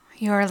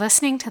You're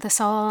listening to the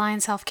Soul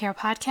Aligned Self-Care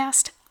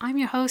Podcast. I'm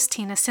your host,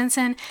 Tina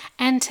Stinson,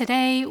 and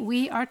today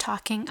we are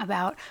talking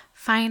about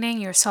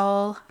finding your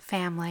soul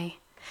family.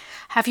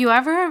 Have you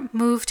ever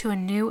moved to a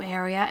new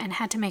area and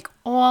had to make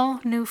all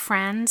new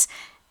friends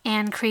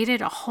and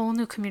created a whole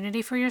new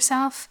community for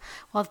yourself?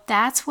 Well,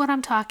 that's what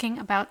I'm talking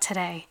about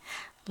today.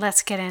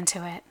 Let's get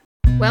into it.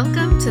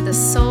 Welcome to the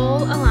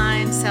Soul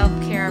Aligned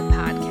Self-Care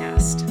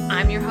Podcast.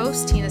 I'm your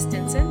host, Tina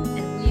Stinson,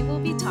 and we will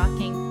be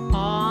talking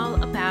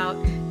all about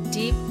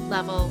deep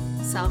level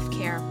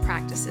self-care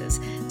practices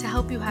to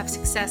help you have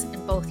success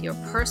in both your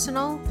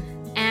personal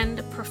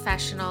and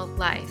professional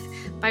life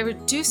by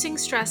reducing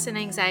stress and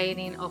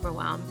anxiety and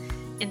overwhelm,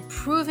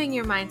 improving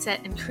your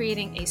mindset, and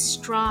creating a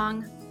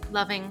strong,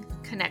 loving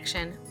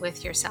connection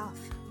with yourself.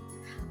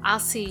 I'll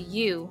see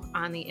you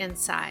on the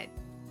inside.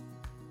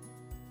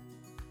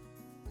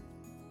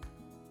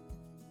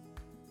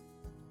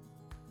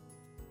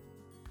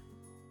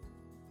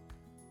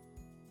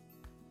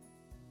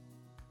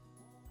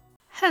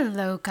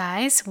 Hello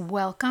guys,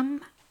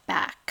 welcome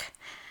back.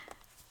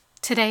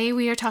 Today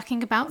we are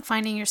talking about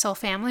finding your soul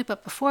family,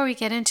 but before we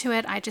get into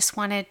it, I just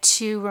wanted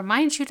to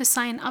remind you to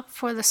sign up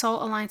for the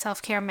Soul Aligned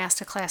Self-Care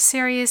Masterclass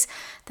series.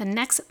 The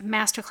next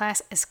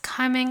masterclass is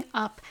coming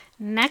up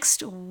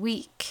next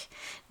week.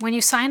 When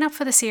you sign up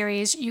for the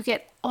series, you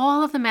get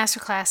all of the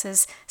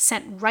masterclasses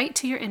sent right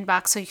to your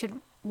inbox so you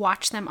can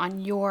watch them on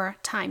your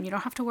time. You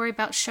don't have to worry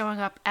about showing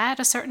up at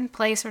a certain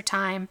place or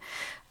time.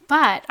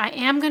 But I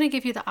am going to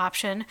give you the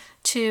option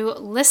to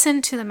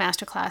listen to the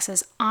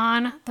masterclasses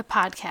on the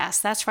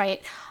podcast. That's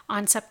right.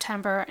 On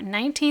September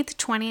 19th,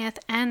 20th,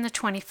 and the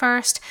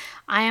 21st,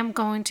 I am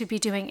going to be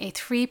doing a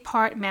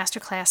 3-part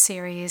masterclass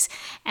series,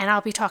 and I'll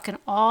be talking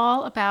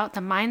all about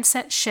the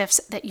mindset shifts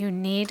that you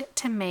need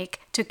to make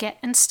to get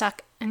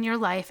unstuck in your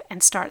life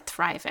and start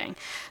thriving.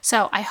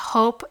 So I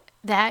hope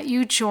that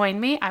you join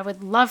me. I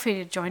would love for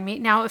you to join me.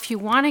 Now, if you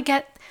want to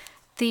get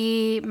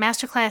the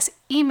masterclass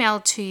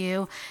emailed to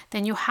you,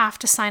 then you have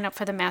to sign up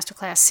for the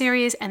masterclass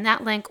series, and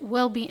that link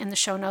will be in the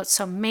show notes,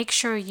 so make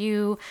sure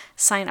you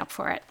sign up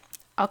for it.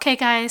 Okay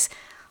guys,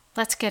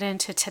 let's get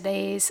into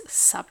today's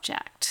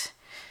subject.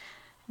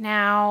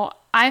 Now,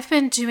 I've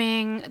been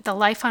doing the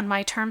Life on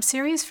My Terms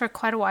series for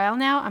quite a while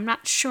now. I'm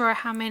not sure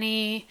how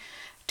many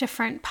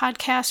different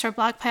podcasts or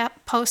blog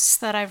posts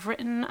that I've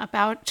written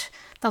about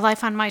the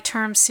Life on My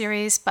Terms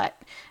series, but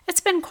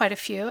it's been quite a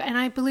few, and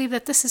I believe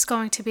that this is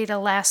going to be the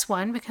last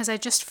one because I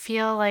just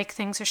feel like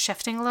things are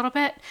shifting a little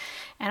bit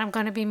and I'm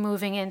going to be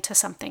moving into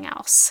something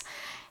else.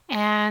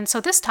 And so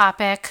this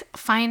topic,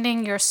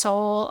 finding your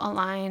soul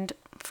aligned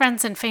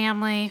friends and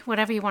family,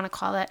 whatever you want to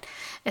call it,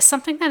 is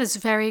something that is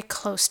very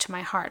close to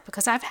my heart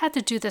because I've had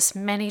to do this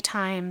many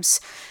times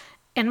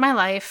in my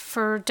life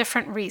for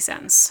different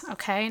reasons.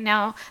 Okay.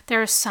 Now,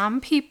 there are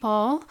some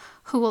people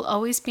who will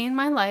always be in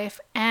my life,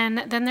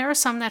 and then there are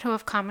some that who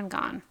have come and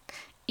gone.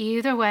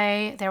 Either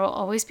way, there will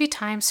always be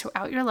times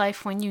throughout your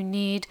life when you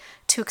need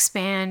to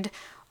expand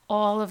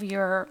all of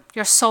your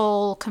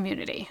soul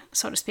community,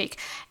 so to speak.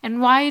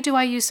 And why do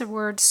I use the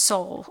word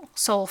soul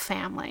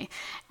family?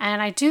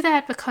 And I do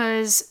that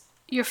because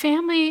your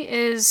family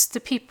is the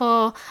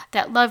people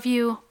that love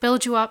you,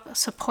 build you up,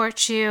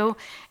 support you,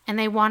 and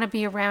they want to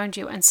be around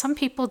you. And some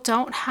people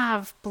don't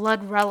have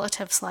blood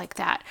relatives like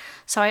that.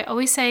 So I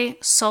always say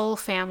soul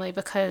family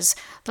because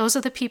those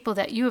are the people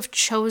that you have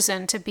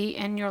chosen to be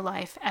in your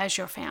life as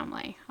your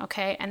family.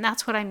 Okay? And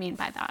that's what I mean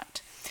by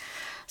that.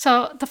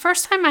 So the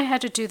first time I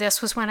had to do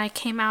this was when I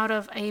came out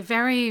of a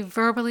very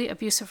verbally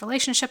abusive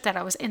relationship that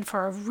I was in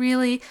for a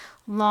really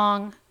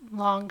long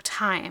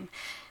time.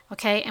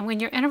 Okay, and when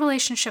you're in a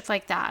relationship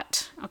like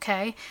that,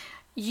 okay,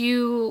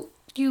 you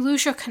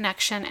lose your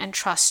connection and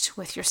trust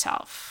with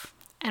yourself.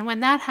 And when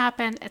that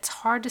happened, it's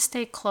hard to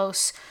stay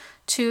close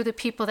to the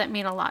people that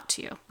mean a lot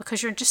to you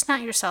because you're just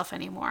not yourself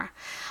anymore.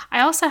 I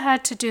also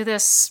had to do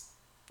this,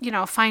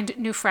 find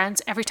new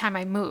friends every time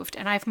I moved,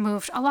 and I've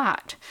moved a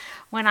lot.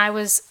 When I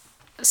was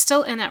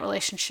still in that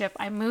relationship,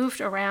 I moved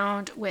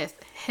around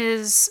with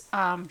his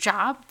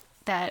job.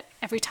 That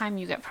every time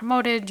you get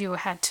promoted, you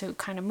had to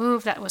kind of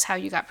move. That was how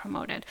you got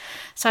promoted.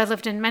 So I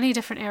lived in many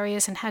different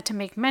areas and had to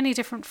make many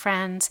different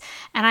friends.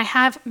 And I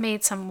have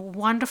made some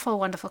wonderful,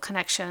 wonderful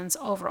connections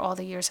over all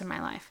the years in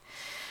my life.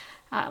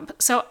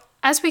 So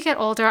as we get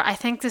older, I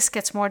think this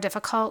gets more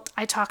difficult.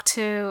 I talk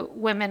to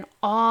women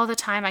all the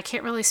time. I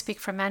can't really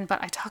speak for men,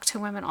 but I talk to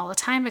women all the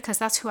time because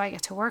that's who I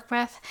get to work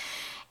with.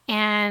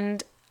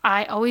 And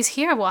I always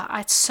hear, well,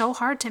 it's so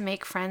hard to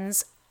make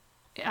friends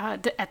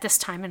at this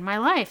time in my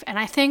life. And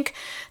I think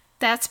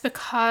that's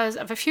because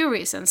of a few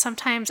reasons.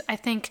 Sometimes I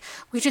think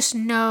we just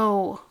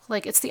know,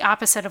 like it's the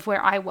opposite of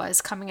where I was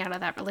coming out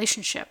of that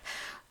relationship.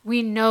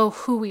 We know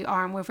who we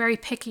are and we're very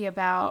picky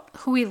about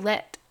who we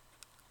let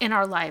in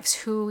our lives,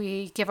 who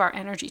we give our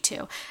energy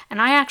to. And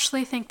I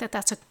actually think that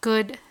that's a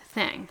good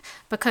thing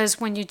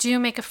because when you do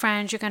make a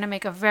friend, you're going to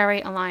make a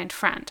very aligned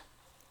friend.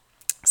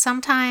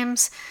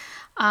 Sometimes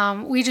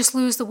we just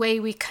lose the way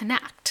we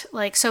connect.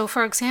 Like, so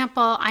for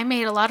example, I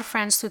made a lot of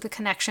friends through the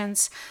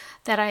connections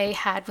that I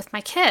had with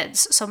my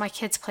kids. So my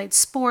kids played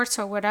sports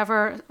or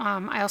whatever.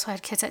 I also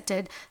had kids that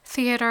did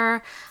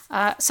theater.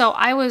 So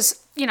I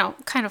was,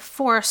 kind of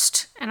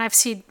forced, and I've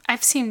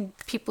seen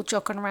people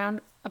joking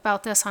around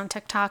about this on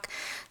TikTok.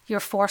 You're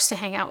forced to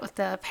hang out with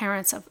the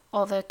parents of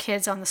all the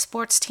kids on the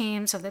sports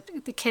teams, or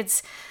the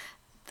kids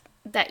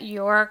that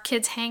your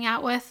kids hang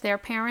out with, their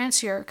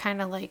parents. You're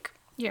kind of like,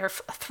 you're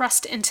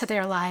thrust into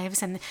their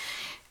lives, and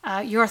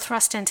you're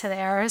thrust into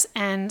theirs.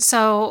 And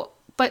so,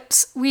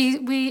 but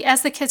we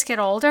as the kids get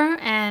older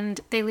and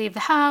they leave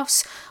the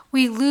house,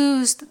 we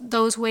lose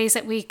those ways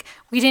that we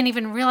didn't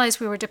even realize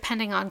we were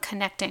depending on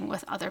connecting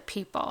with other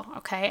people.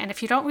 Okay. And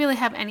if you don't really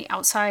have any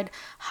outside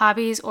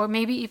hobbies, or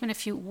maybe even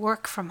if you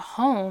work from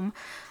home,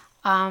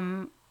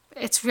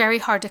 it's very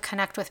hard to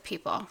connect with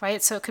people,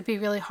 right? So it could be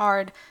really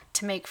hard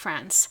to make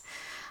friends.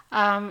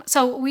 I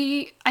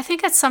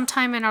think at some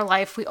time in our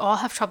life, we all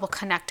have trouble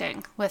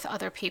connecting with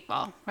other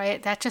people,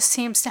 right? That just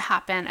seems to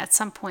happen at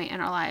some point in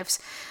our lives,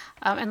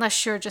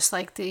 unless you're just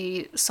like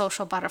the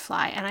social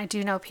butterfly. And I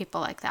do know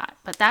people like that,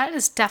 but that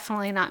is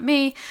definitely not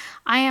me.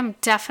 I am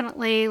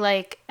definitely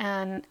like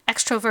an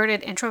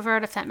extroverted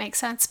introvert, if that makes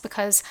sense,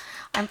 because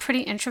I'm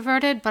pretty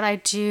introverted, but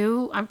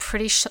I'm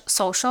pretty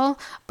social,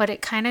 but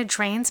it kind of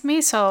drains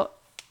me. So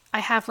I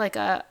have like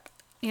a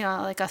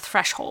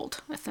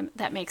threshold, if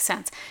that makes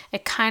sense.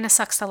 It kind of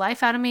sucks the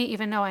life out of me,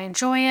 even though I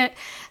enjoy it.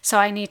 So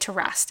I need to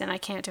rest, and I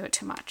can't do it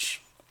too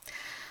much.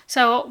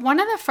 So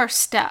one of the first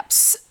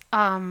steps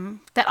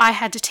that I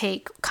had to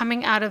take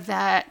coming out of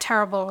that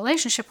terrible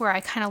relationship where I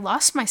kind of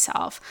lost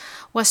myself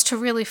was to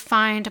really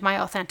find my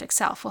authentic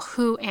self. Well,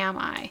 who am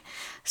I?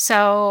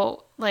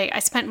 So I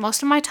spent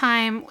most of my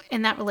time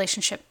in that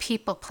relationship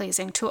people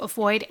pleasing to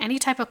avoid any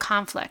type of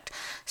conflict.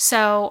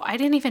 So I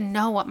didn't even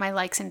know what my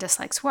likes and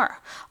dislikes were.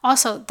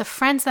 Also, the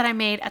friends that I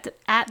made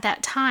at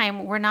that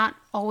time were not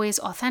always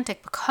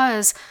authentic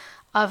because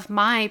of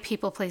my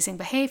people-pleasing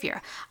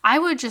behavior. I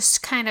would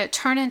just kind of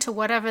turn into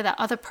whatever the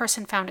other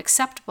person found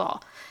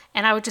acceptable,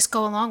 and I would just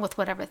go along with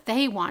whatever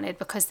they wanted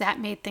because that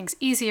made things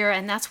easier,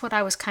 and that's what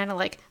I was kind of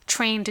like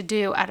trained to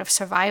do out of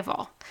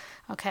survival,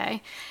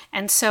 okay?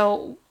 And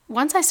so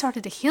once I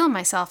started to heal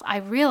myself, I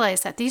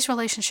realized that these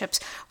relationships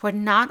were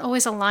not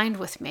always aligned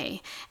with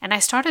me, and I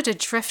started to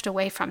drift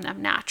away from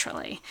them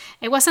naturally.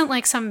 It wasn't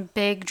like some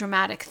big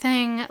dramatic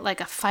thing, like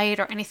a fight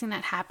or anything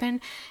that happened.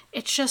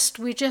 It's just,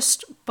 we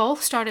just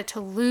both started to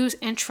lose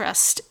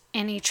interest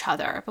in each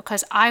other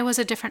because I was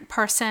a different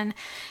person,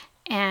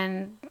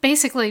 and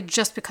basically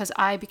just because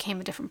I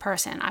became a different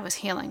person, I was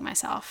healing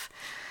myself.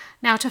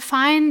 Now, to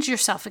find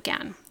yourself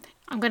again,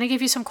 I'm going to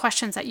give you some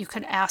questions that you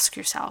could ask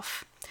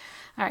yourself.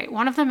 All right,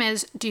 one of them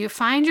is, do you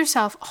find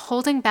yourself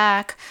holding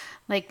back,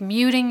 like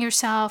muting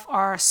yourself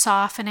or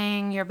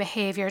softening your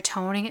behavior,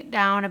 toning it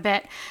down a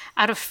bit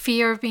out of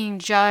fear of being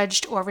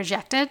judged or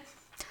rejected?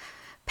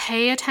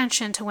 Pay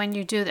attention to when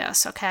you do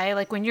this, okay?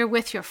 Like when you're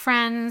with your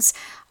friends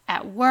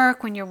at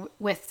work, when you're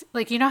with,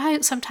 like, you know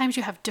how sometimes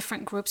you have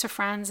different groups of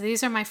friends?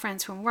 These are my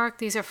friends from work.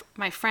 These are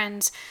my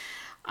friends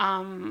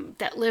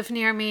that live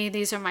near me.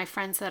 These are my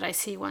friends that I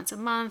see once a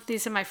month.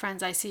 These are my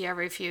friends I see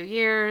every few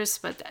years,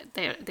 but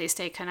they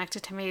stay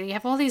connected to me. You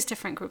have all these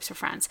different groups of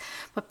friends,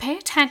 but pay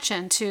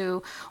attention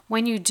to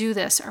when you do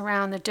this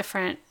around the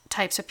different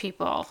types of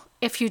people,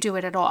 if you do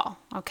it at all,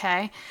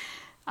 okay?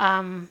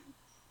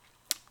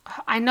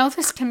 I know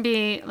this can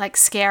be like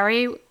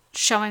scary,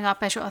 showing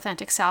up as your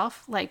authentic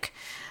self, like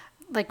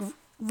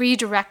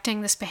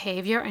redirecting this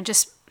behavior and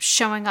just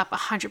showing up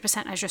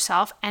 100% as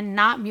yourself and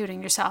not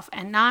muting yourself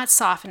and not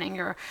softening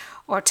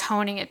or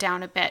toning it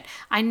down a bit.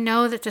 I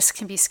know that this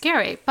can be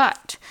scary,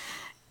 but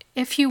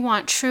if you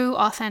want true,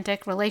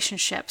 authentic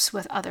relationships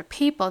with other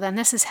people, then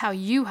this is how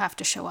you have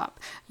to show up.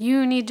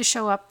 You need to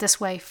show up this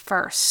way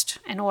first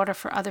in order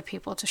for other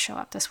people to show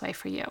up this way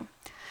for you.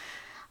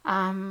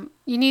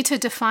 You need to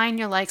define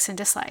your likes and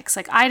dislikes.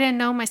 Like, I didn't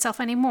know myself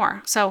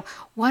anymore. So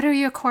what are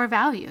your core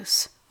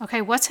values? Okay,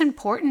 what's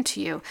important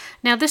to you?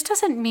 Now, this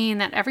doesn't mean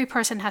that every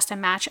person has to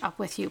match up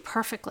with you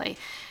perfectly.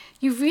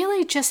 You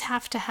really just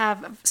have to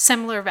have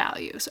similar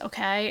values,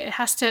 okay?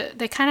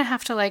 They kind of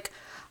have to like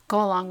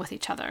go along with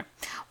each other.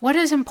 What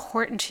is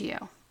important to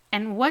you?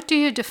 And what do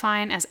you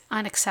define as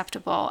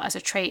unacceptable as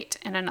a trait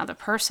in another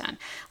person?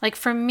 Like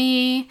for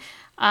me,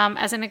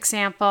 as an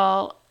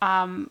example,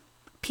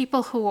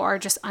 people who are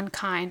just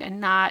unkind and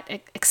not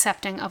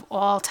accepting of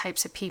all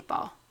types of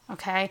people,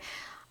 okay?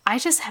 I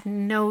just have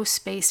no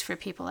space for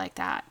people like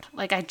that.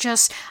 Like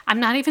I'm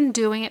not even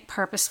doing it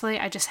purposefully.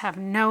 I just have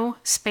no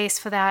space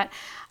for that.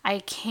 I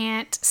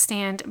can't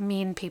stand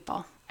mean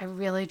people. I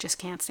really just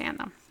can't stand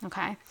them,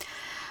 okay?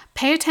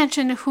 Pay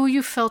attention to who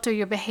you filter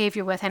your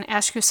behavior with and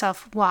ask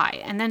yourself why,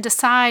 and then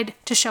decide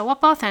to show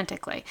up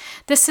authentically.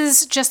 This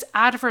is just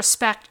out of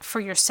respect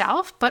for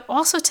yourself, but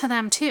also to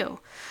them too.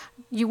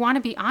 You want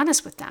to be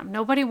honest with them.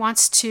 Nobody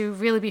wants to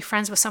really be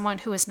friends with someone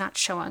who is not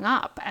showing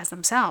up as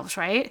themselves,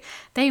 right?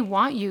 They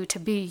want you to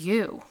be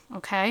you,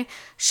 okay?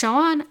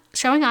 Showing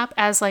up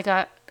as like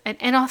a an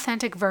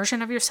inauthentic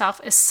version of yourself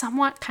is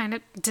somewhat kind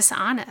of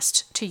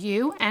dishonest to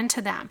you and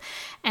to them,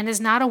 and is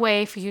not a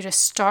way for you to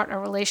start a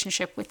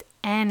relationship with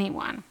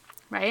anyone,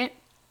 right?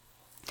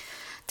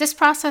 This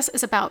process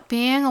is about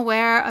being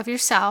aware of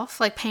yourself,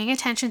 like paying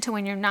attention to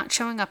when you're not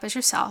showing up as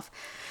yourself,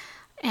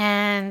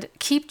 and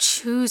keep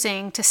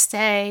choosing to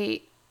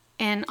stay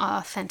in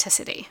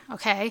authenticity,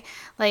 okay?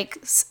 Like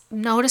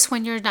notice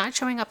when you're not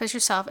showing up as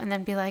yourself, and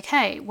then be like,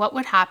 hey, what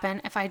would happen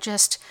if I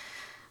just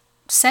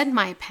said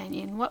my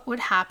opinion? What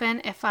would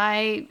happen if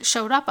I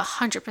showed up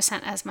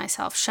 100% as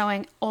myself,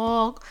 showing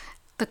all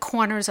the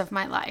corners of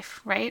my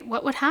life, right?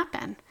 What would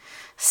happen?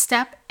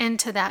 Step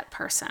into that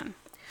person.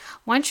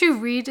 Once you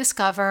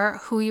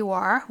rediscover who you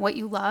are, what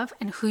you love,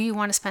 and who you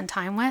want to spend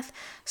time with,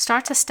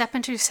 start to step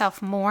into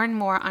yourself more and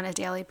more on a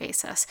daily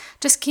basis.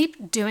 Just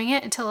keep doing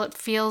it until it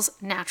feels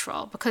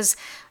natural, because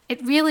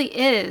it really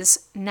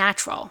is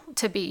natural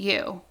to be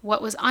you.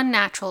 What was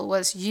unnatural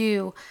was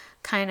you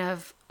kind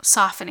of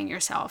softening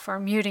yourself or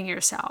muting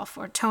yourself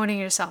or toning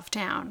yourself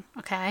down,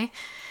 okay?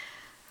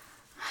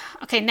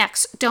 Okay,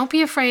 next, don't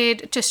be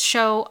afraid to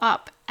show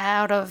up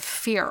out of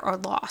fear or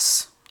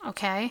loss,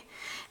 okay?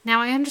 Now,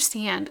 I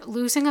understand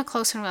losing a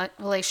close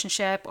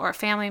relationship or a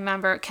family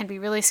member can be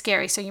really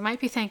scary. So you might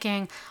be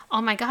thinking,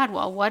 oh my God,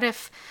 well, what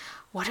if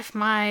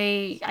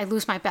I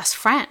lose my best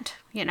friend?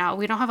 You know,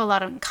 we don't have a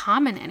lot in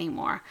common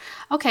anymore.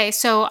 Okay,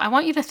 so I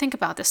want you to think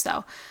about this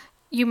though.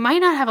 You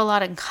might not have a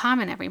lot in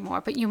common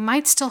anymore, but you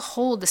might still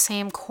hold the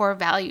same core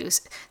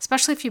values,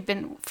 especially if you've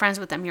been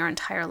friends with them your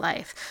entire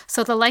life.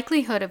 So the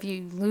likelihood of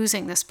you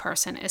losing this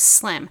person is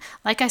slim.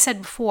 Like I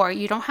said before,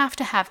 you don't have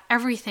to have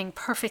everything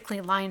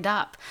perfectly lined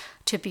up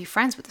to be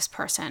friends with this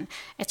person.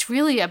 It's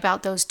really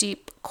about those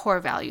deep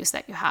core values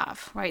that you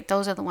have, right?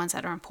 Those are the ones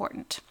that are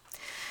important.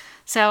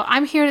 So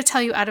I'm here to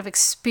tell you out of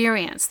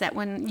experience that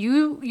when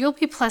you'll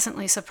be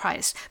pleasantly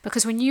surprised,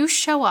 because when you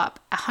show up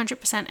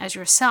 100% as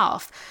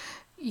yourself,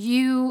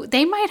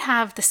 they might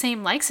have the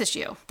same likes as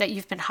you that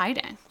you've been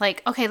hiding.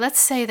 Like, okay,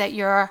 let's say that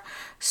you're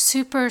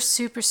super,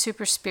 super,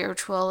 super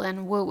spiritual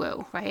and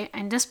woo-woo, right?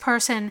 And this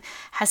person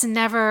has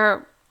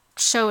never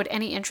showed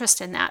any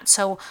interest in that.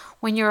 So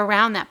when you're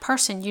around that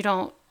person, you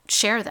don't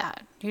share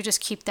that. You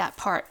just keep that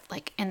part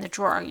like in the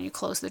drawer, and you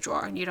close the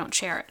drawer and you don't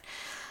share it.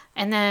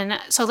 And then,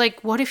 so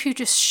like, what if you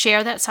just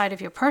share that side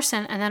of your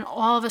person, and then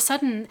all of a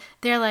sudden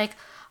they're like,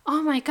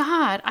 oh my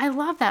God, I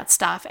love that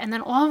stuff. And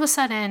then all of a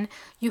sudden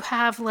you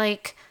have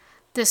like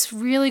this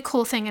really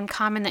cool thing in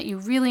common that you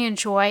really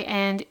enjoy,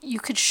 and you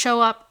could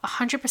show up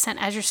 100%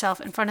 as yourself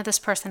in front of this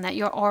person that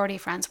you're already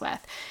friends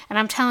with. And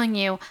I'm telling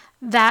you,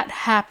 that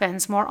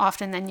happens more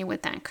often than you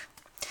would think.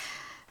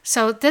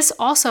 So this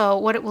also,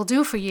 what it will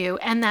do for you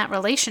and that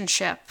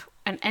relationship,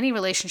 and any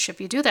relationship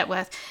you do that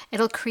with,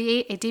 it'll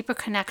create a deeper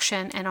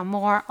connection and a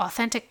more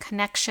authentic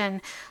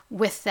connection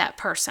with that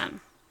person.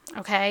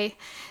 Okay?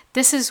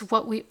 This is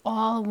what we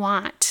all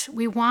want.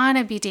 We want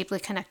to be deeply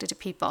connected to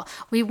people.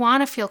 We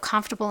want to feel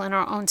comfortable in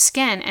our own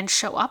skin and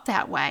show up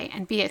that way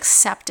and be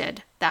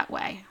accepted that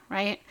way,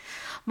 right?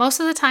 Most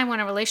of the time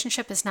when a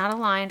relationship is not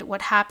aligned,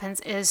 what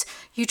happens is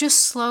you just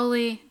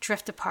slowly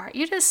drift apart.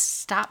 You just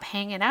stop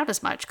hanging out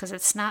as much because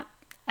it's not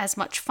as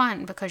much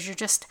fun, because you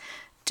just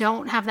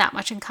don't have that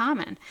much in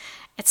common.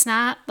 It's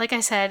not, like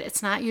I said,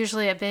 it's not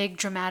usually a big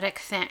dramatic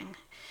thing.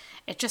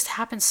 It just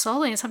happens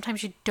slowly, and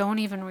sometimes you don't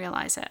even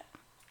realize it.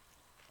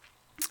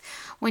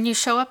 When you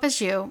show up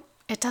as you,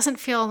 it doesn't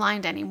feel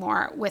aligned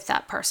anymore with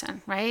that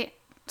person, right?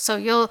 So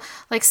you'll,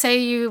 like, say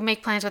you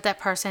make plans with that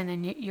person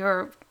and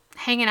you're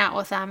hanging out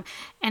with them,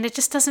 and it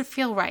just doesn't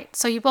feel right.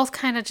 So you both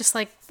kind of just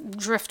like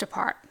drift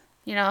apart,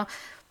 you know?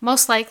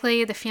 Most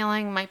likely the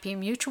feeling might be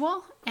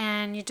mutual,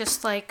 and you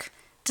just like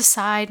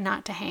decide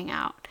not to hang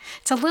out.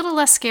 It's a little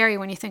less scary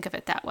when you think of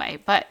it that way,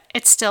 but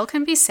it still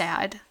can be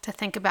sad to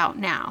think about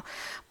now.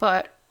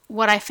 But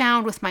what I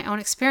found with my own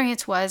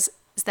experience is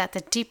that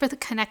the deeper the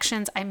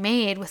connections I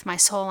made with my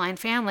soul line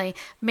family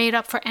made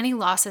up for any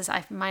losses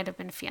I might have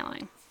been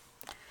feeling.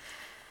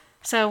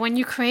 So when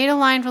you create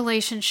aligned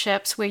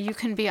relationships where you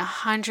can be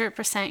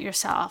 100%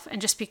 yourself and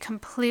just be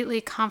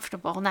completely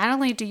comfortable, not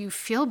only do you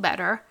feel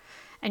better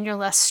and you're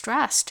less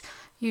stressed,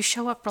 you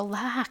show up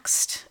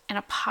relaxed in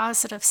a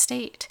positive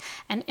state.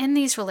 And in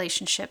these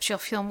relationships, you'll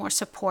feel more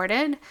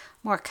supported,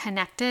 more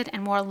connected,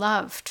 and more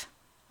loved,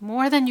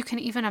 more than you can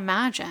even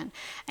imagine.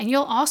 And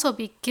you'll also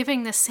be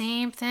giving the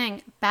same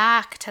thing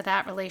back to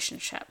that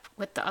relationship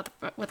with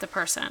the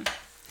person.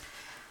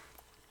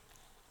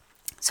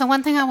 So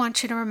one thing I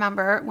want you to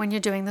remember when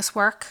you're doing this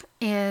work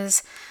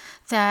is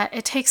that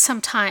it takes some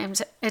time.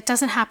 It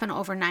doesn't happen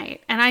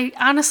overnight. And I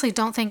honestly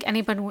don't think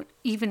anybody would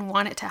even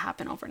want it to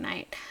happen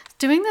overnight.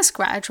 Doing this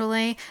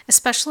gradually,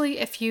 especially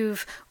if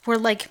were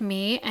like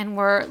me and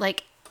were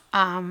like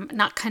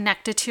not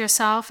connected to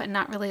yourself and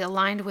not really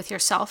aligned with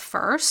yourself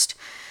first,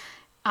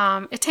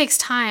 it takes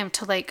time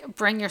to like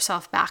bring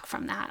yourself back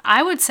from that.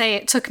 I would say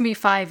it took me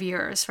 5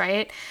 years,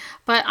 right?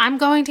 But I'm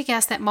going to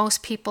guess that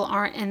most people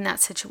aren't in that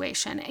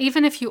situation.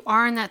 Even if you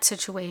are in that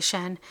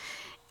situation,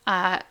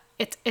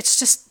 it's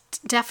just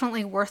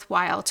definitely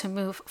worthwhile to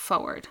move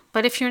forward.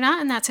 But if you're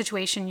not in that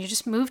situation, you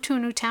just move to a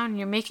new town and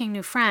you're making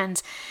new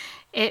friends,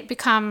 it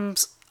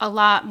becomes a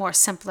lot more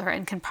simpler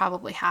and can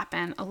probably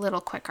happen a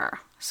little quicker.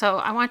 So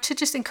I want to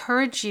just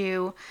encourage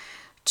you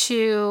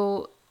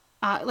to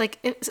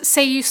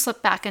say you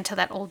slip back into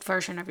that old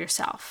version of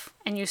yourself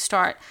and you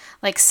start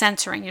like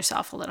censoring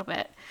yourself a little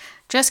bit.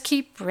 Just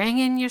keep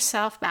bringing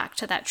yourself back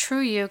to that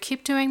true you.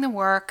 Keep doing the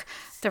work.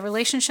 The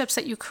relationships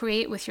that you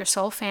create with your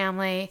soul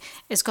family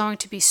is going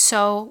to be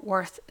so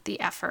worth the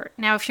effort.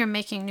 Now, if you're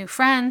making new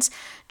friends,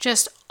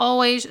 just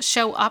always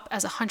show up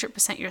as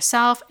 100%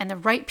 yourself, and the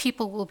right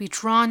people will be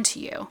drawn to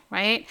you,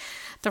 right?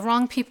 The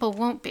wrong people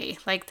won't be.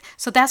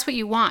 So that's what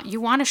you want.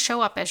 You want to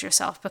show up as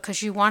yourself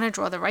because you want to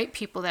draw the right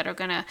people that are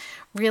going to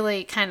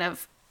really kind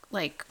of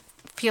like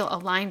feel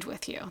aligned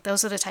with you.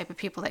 Those are the type of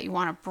people that you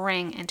want to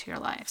bring into your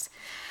lives.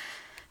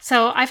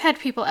 So I've had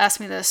people ask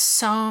me this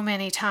so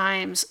many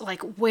times,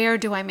 like, where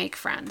do I make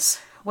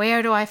friends?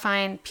 Where do I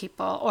find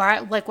people?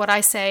 Or like what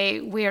I say,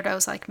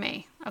 weirdos like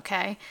me,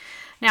 okay?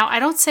 Now, I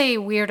don't say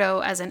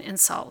weirdo as an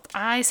insult.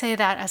 I say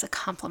that as a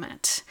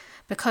compliment.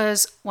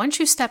 Because once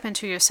you step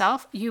into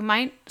yourself, you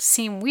might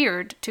seem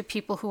weird to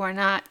people who are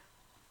not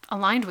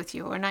aligned with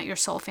you or not your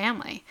soul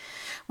family.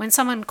 When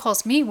someone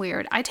calls me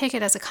weird, I take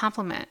it as a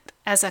compliment,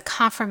 as a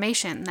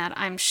confirmation that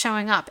I'm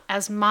showing up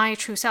as my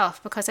true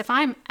self. Because if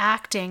I'm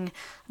acting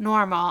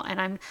normal,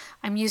 and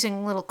I'm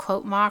using little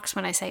quote marks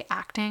when I say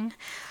acting,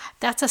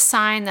 that's a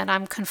sign that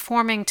I'm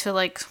conforming to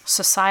like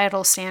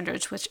societal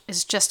standards, which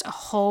is just a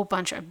whole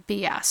bunch of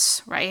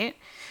BS, right?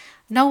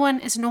 No one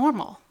is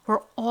normal.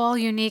 We're all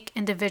unique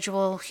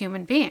individual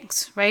human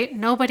beings, right?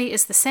 Nobody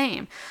is the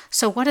same.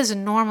 So what does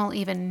normal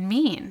even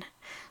mean?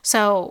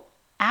 So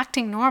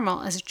acting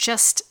normal is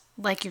just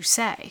like you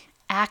say,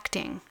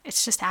 acting.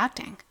 It's just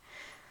acting.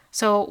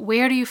 So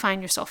where do you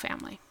find your soul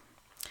family?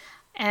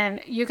 And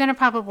you're going to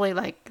probably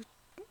like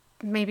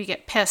maybe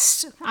get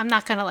pissed. I'm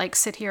not going to like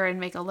sit here and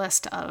make a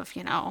list of,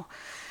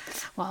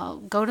 well,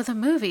 go to the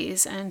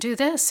movies and do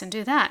this and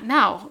do that.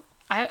 No,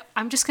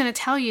 I'm just going to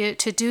tell you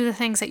to do the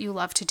things that you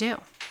love to do,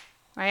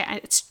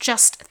 right? It's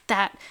just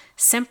that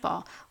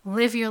simple.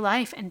 Live your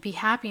life and be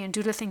happy and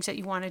do the things that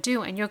you want to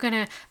do. And you're going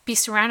to be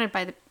surrounded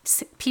by the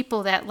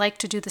people that like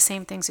to do the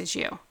same things as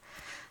you.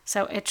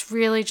 So it's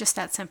really just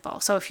that simple.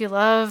 So if you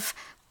love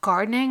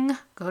gardening,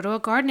 go to a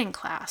gardening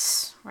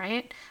class,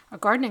 right? A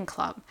gardening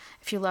club.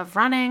 If you love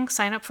running,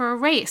 sign up for a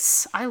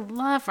race. I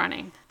love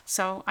running,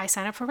 so I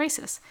sign up for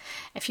races.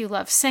 If you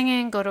love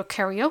singing, go to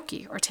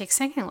karaoke or take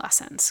singing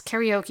lessons.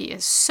 Karaoke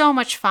is so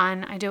much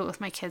fun. I do it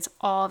with my kids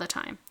all the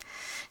time.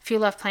 If you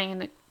love playing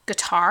the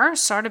guitar,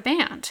 start a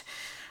band.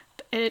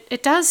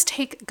 It does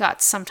take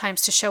guts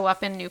sometimes to show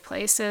up in new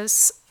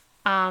places.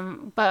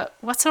 But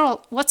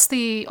what's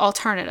the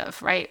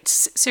alternative, right?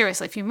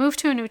 Seriously, if you move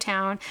to a new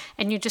town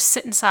and you just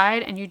sit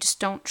inside and you just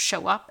don't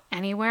show up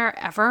anywhere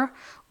ever,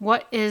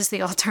 what is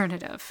the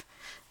alternative?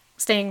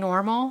 Staying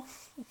normal?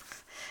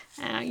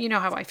 You know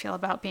how I feel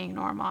about being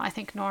normal. I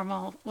think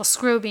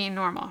screw being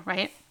normal,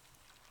 right?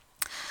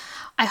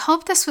 I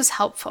hope this was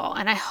helpful,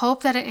 and I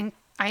hope that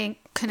I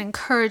can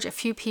encourage a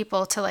few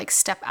people to like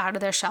step out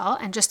of their shell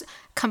and just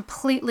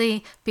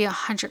completely be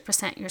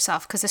 100%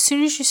 yourself. Because as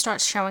soon as you start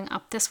showing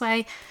up this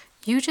way,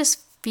 you just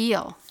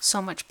feel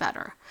so much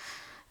better.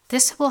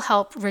 This will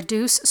help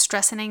reduce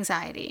stress and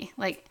anxiety.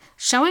 Like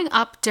showing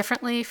up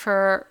differently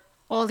for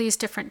all these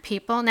different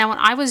people. Now, when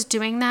I was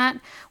doing that,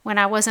 when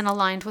I wasn't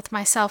aligned with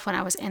myself, when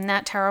I was in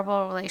that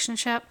terrible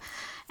relationship,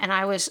 and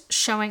I was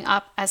showing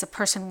up as a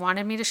person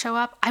wanted me to show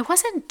up, I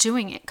wasn't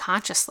doing it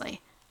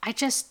consciously. I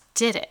just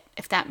did it,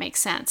 if that makes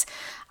sense.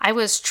 I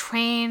was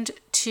trained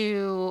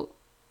to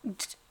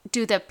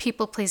do the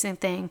people-pleasing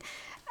thing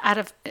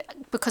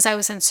because I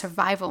was in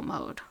survival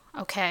mode,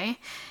 okay?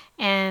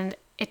 And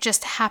it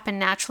just happened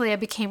naturally. I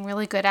became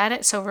really good at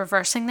it, so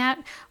reversing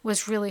that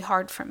was really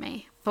hard for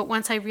me. But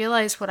once I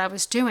realized what I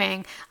was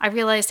doing, I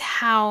realized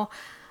how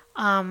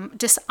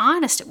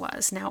dishonest it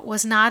was. Now, it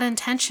was not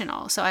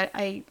intentional, so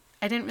I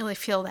didn't really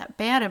feel that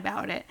bad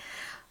about it,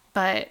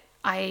 but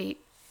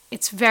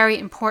it's very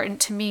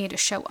important to me to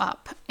show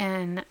up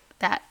in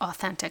that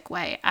authentic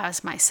way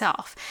as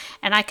myself.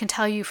 And I can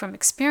tell you from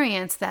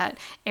experience that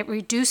it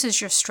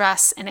reduces your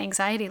stress and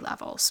anxiety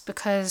levels,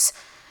 because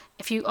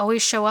if you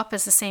always show up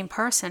as the same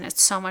person,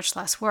 it's so much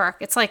less work.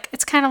 It's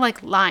kind of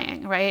like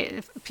lying,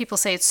 right? People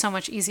say it's so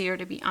much easier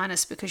to be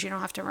honest because you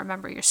don't have to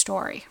remember your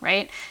story,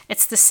 right?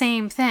 It's the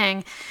same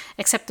thing,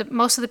 except that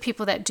most of the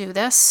people that do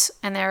this,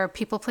 and they're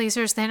people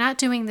pleasers, they're not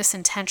doing this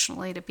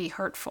intentionally to be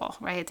hurtful,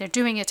 right? They're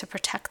doing it to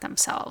protect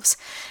themselves.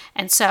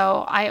 And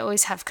so I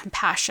always have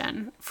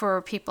compassion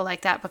for people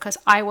like that because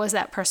I was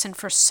that person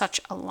for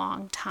such a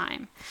long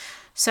time.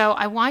 So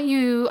I want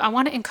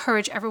to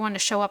encourage everyone to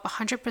show up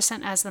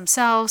 100% as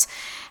themselves.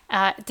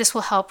 This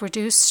will help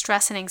reduce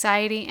stress and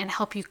anxiety and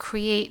help you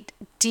create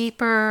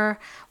deeper,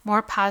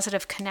 more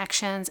positive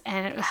connections,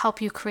 and it will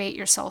help you create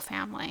your soul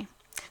family.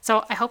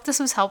 So I hope this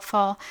was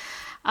helpful.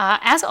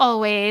 As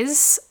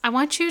always, I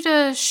want you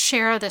to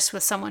share this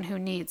with someone who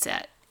needs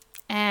it.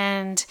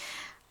 And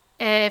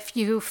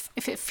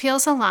if it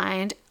feels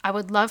aligned, I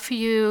would love for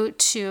you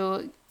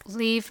to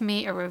leave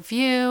me a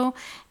review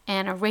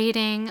and a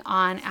rating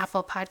on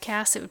Apple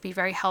Podcasts. It would be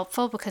very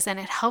helpful because then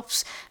it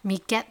helps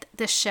me get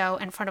this show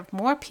in front of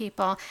more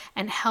people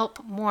and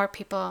help more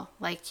people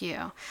like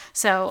you.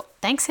 So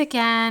thanks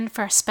again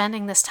for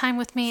spending this time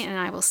with me, and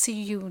I will see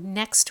you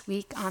next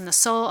week on the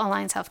Soul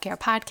Aligned Self-Care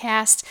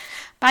Podcast.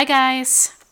 Bye, guys.